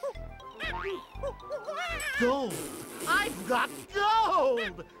 Gold! I've got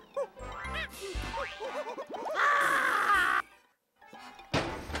gold!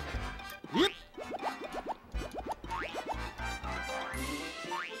 Yep.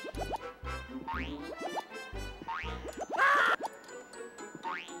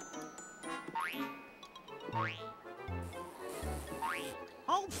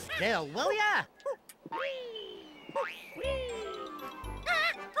 Hold still, will ya?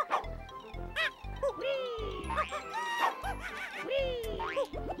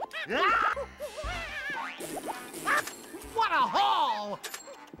 What a haul!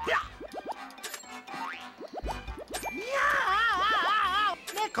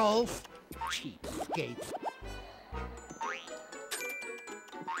 Nickels! Cheapskates.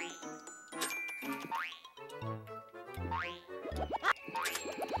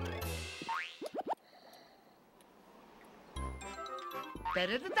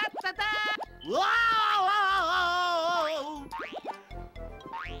 Da-da-da-da-da-da! Whoa!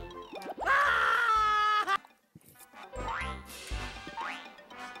 Ah!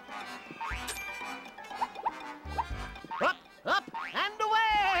 Up, up, and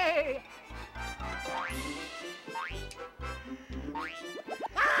away!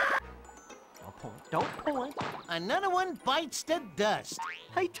 Don't point. Another one bites the dust.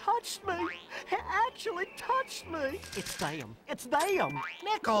 He touched me. He actually touched me. It's them. It's them.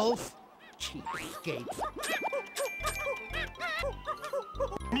 Nickels. Cheapskates.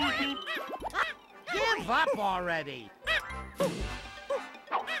 Give up already.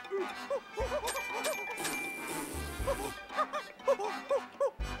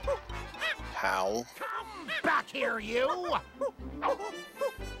 How? Come back here, you!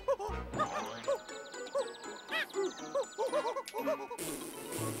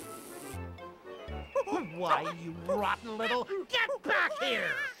 Why, you rotten little... Get back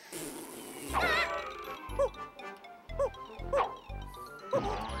here!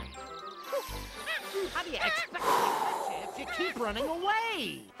 How do you expect to catch you if you keep running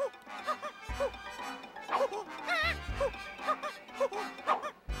away?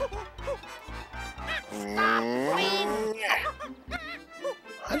 Stop, please!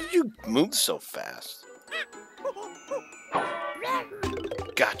 How did you move so fast?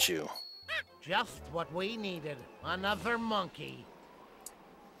 Got you. Just what we needed. Another monkey.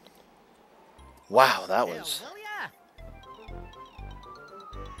 Wow, that was... Will ya?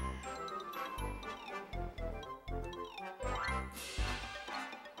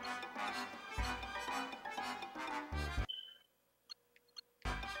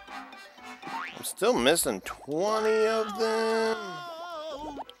 I'm still missing 20 of them.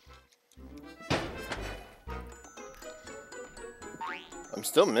 I'm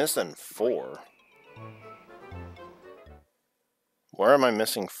still missing 4. Where am I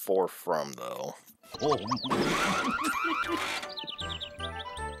missing 4 from, though? Oh.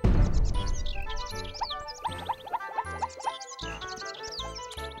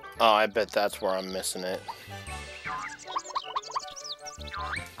 Oh, I bet that's where I'm missing it.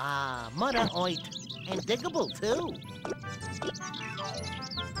 Ah, mudda oit. And diggable, too.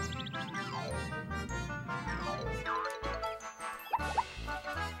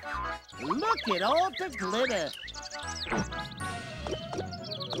 Look at all the glitter.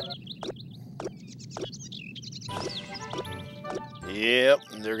 Yep,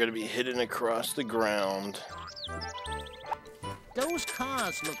 they're gonna be hidden across the ground. Those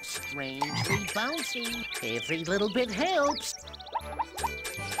cars look strangely bouncy. Every little bit helps.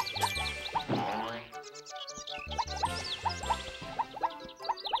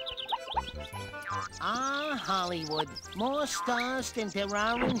 Ah, Hollywood. More stars than there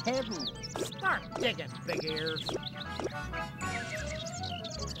are in heaven. Start digging, big ears.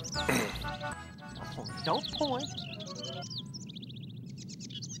 Don't point.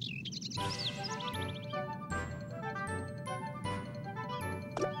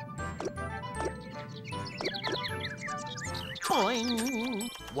 Boing!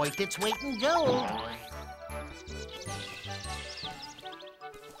 Worth its weight in gold.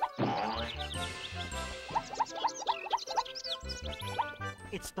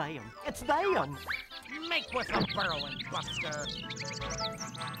 It's Diane. It's Diane. Make with a burrowing buster.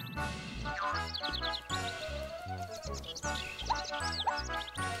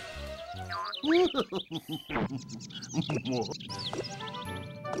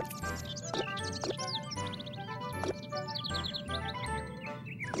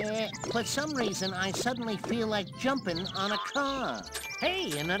 For some reason, I suddenly feel like jumping on a car.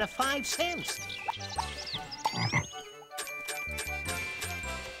 Hey, another 5 cents.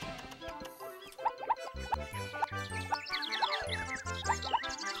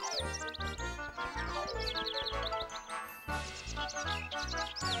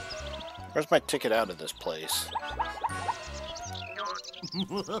 Where's my ticket out of this place?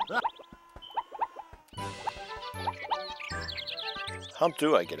 How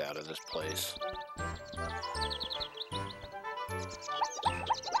do I get out of this place?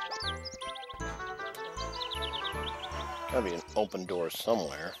 Gotta be an open door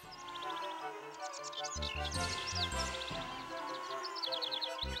somewhere.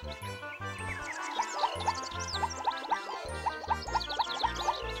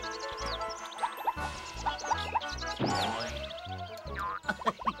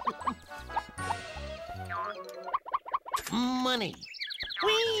 Money.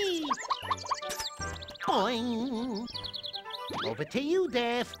 Whee! Boing! Over to you,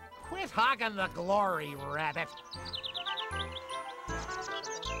 Dave. Quit hogging the glory, rabbit.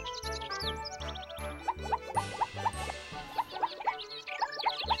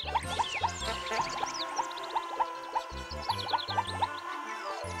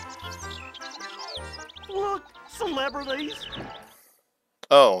 Look, celebrities.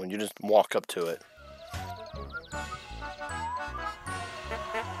 Oh, you just walk up to it.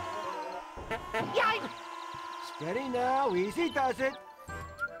 Yikes! Steady now, easy does it.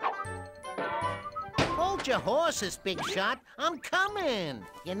 Hold your horses, big shot. I'm coming.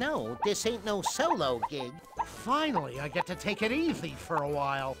 You know, this ain't no solo gig. Finally, I get to take it easy for a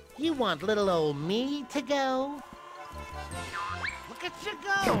while. You want little old me to go? Look at you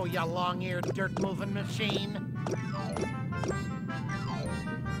go, you long-eared dirt-moving machine.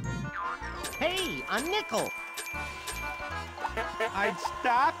 Hey, a nickel. I'd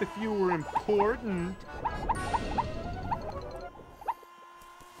stop if you were important.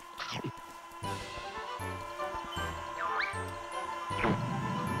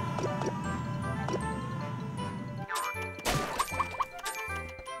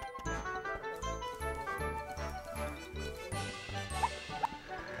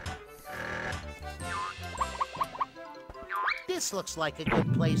 This looks like a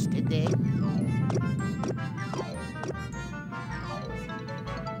good place to dig.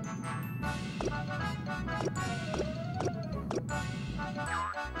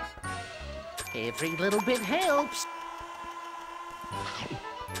 Every little bit helps.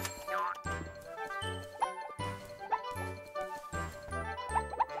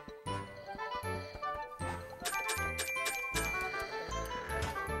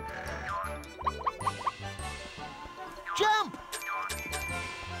 Jump!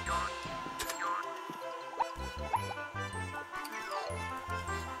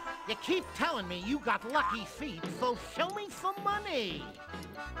 You keep telling me you got lucky feet, so show me some money.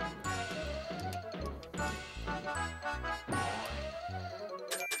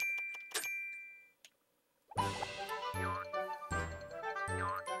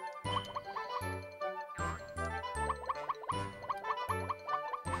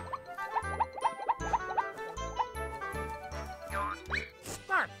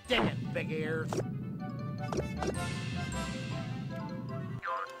 Start digging, big ears.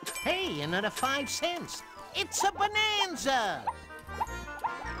 Hey, another 5 cents. It's a bonanza.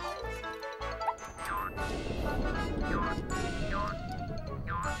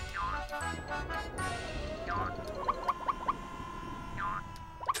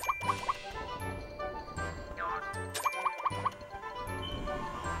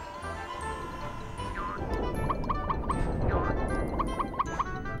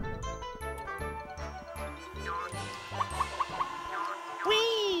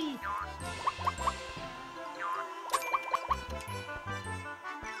 Whee!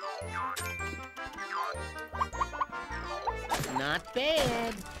 Not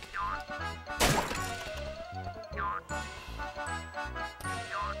bad.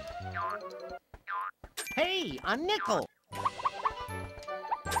 Hey, a nickel.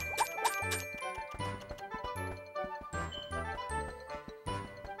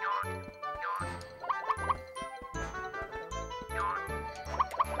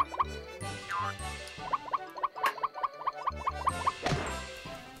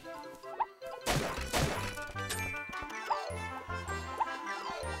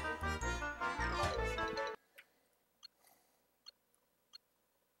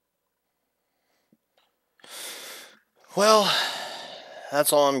 Well,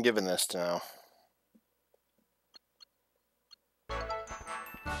 that's all I'm giving this to now.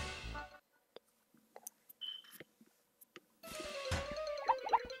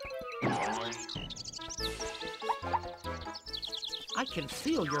 I can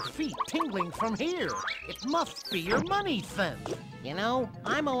feel your feet tingling from here. It must be your money scent. You know,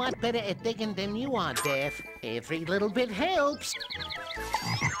 I'm a lot better at digging than you are, Dave. Every little bit helps.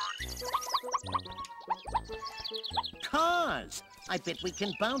 Cars. I bet we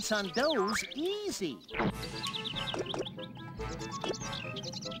can bounce on those easy.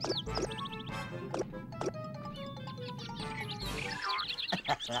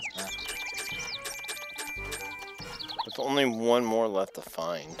 There's only one more left to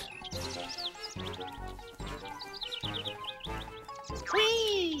find.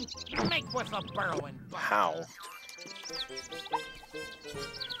 Whee! Make with a burrowing. How?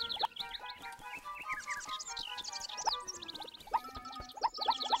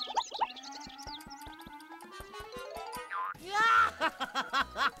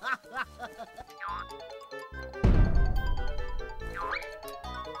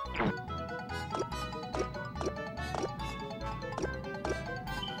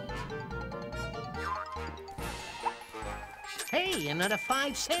 Hey, another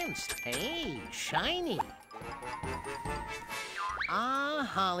 5 cents. Hey, shiny. Ah,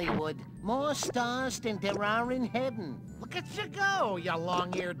 Hollywood. More stars than there are in heaven. Look at you go, you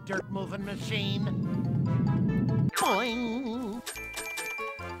long-eared dirt-moving machine. Boing!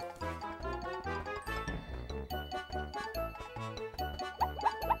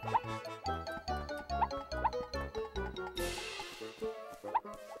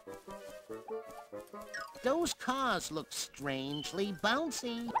 Those cars look strangely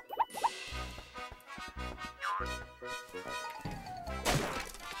bouncy.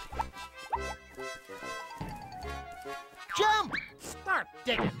 Jump! Start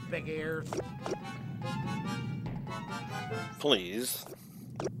digging, big ears. Please.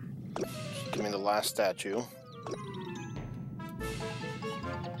 Just give me the last statue.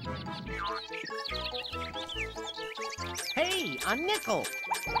 Hey, a nickel!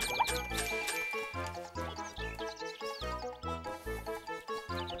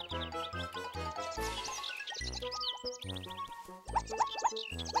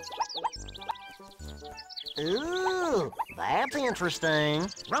 Ooh, that's interesting.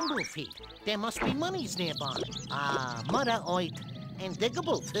 Rumble feet. There must be monies nearby. Ah, mudder oit. And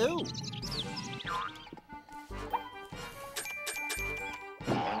diggable, too.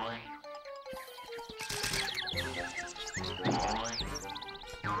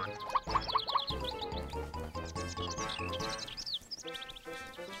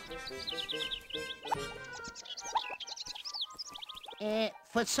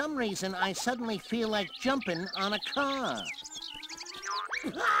 For some reason, I suddenly feel like jumping on a car.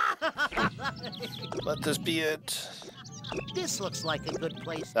 Let this be it. This looks like a good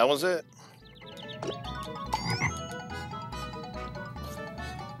place. That was it.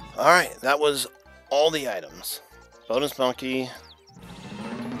 Alright, that was all the items. Bonus monkey.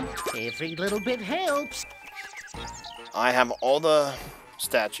 Every little bit helps. I have all the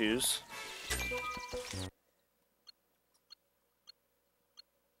statues.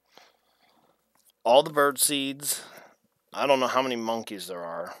 All the bird seeds. I don't know how many monkeys there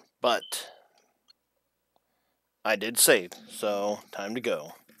are, but I did save, so time to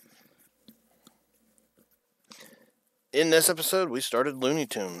go. In this episode, we started Looney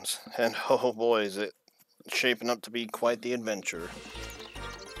Tunes, and oh boy, is it shaping up to be quite the adventure.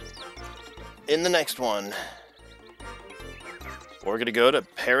 In the next one, we're going to go to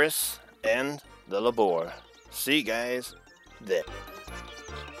Paris and the Labor. See you guys then.